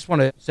that, I just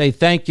want to say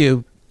thank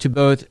you to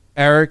both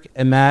Eric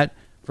and Matt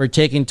for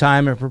taking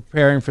time and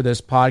preparing for this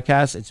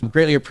podcast. It's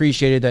greatly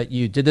appreciated that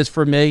you did this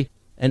for me.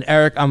 And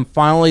Eric, I'm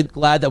finally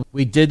glad that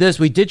we did this.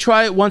 We did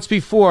try it once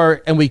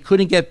before, and we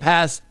couldn't get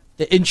past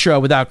the intro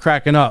without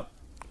cracking up.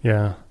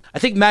 Yeah. I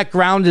think Matt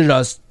grounded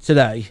us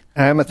today.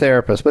 I'm a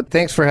therapist, but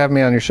thanks for having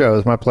me on your show.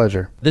 It's my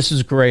pleasure. This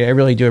is great. I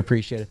really do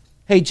appreciate it.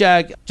 Hey,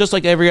 Jack, just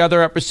like every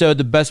other episode,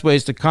 the best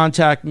ways to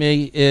contact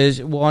me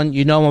is, one,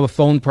 I'm a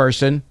phone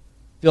person.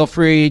 Feel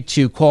free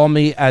to call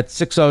me at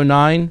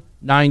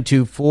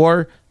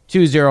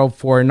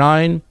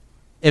 609-924-2049.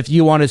 If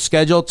you want to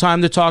schedule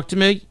time to talk to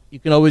me, you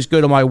can always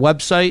go to my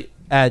website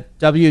at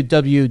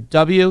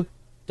www.ncfg.com,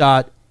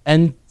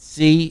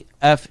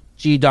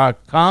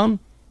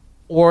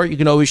 or you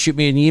can always shoot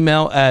me an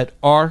email at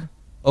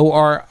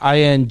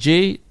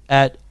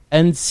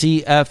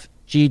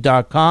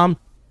roring@ncfg.com.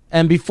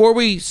 And before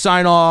we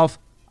sign off,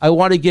 I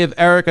want to give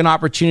Eric an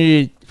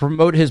opportunity to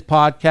promote his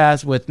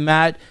podcast with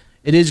Matt.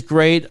 It is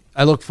great.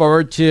 I look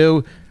forward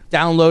to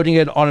downloading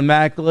it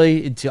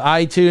automatically into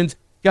iTunes.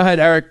 Go ahead,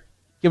 Eric.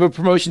 Give a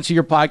promotion to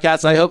your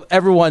podcast. I hope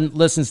everyone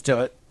listens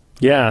to it.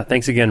 Yeah,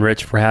 thanks again,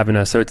 Rich, for having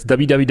us. So it's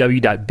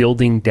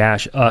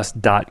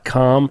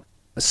www.building-us.com.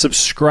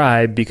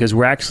 Subscribe, because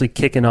we're actually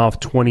kicking off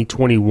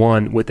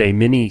 2021 with a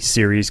mini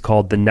series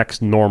called The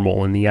Next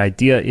Normal. And the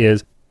idea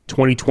is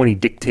 2020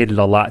 dictated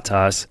a lot to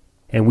us,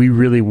 and we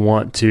really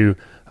want to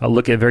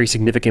look at very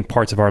significant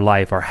parts of our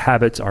life, our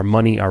habits, our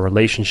money, our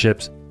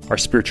relationships, our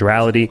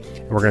spirituality.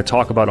 And we're going to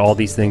talk about all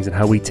these things and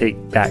how we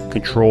take back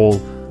control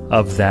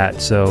of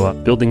that. So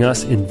Building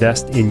Us,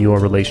 invest in your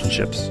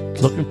relationships.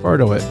 Looking forward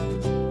to it.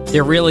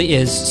 There really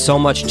is so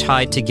much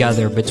tied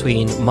together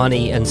between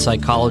money and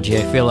psychology.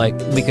 I feel like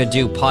we could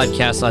do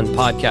podcasts on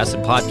podcasts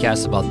and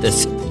podcasts about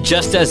this,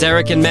 just as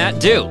Eric and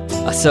Matt do.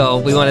 So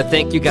we want to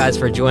thank you guys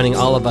for joining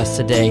all of us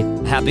today.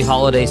 Happy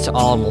holidays to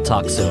all, and we'll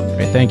talk soon.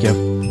 Great, thank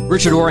you.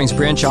 Richard Oring's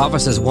branch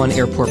office is 1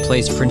 Airport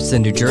Place,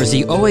 Princeton, New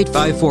Jersey,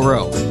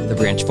 08540. The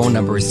branch phone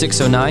number is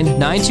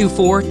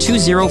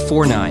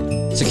 609-924-2049.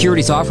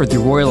 Securities offered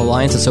through Royal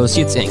Alliance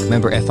Associates, Inc.,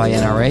 member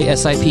FINRA,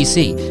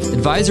 SIPC.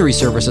 Advisory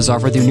services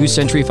offered through New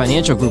Century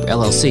Financial Group,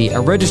 LLC,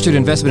 a registered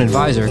investment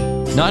advisor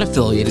not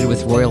affiliated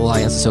with Royal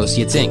Alliance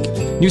Associates,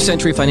 Inc. New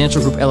Century Financial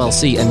Group,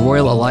 LLC and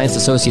Royal Alliance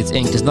Associates,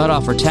 Inc. does not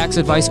offer tax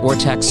advice or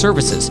tax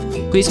services.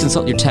 Please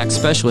consult your tax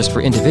specialist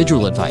for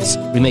individual advice.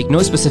 We make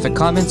no specific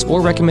comments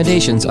or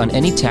recommendations on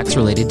any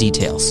tax-related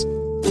details.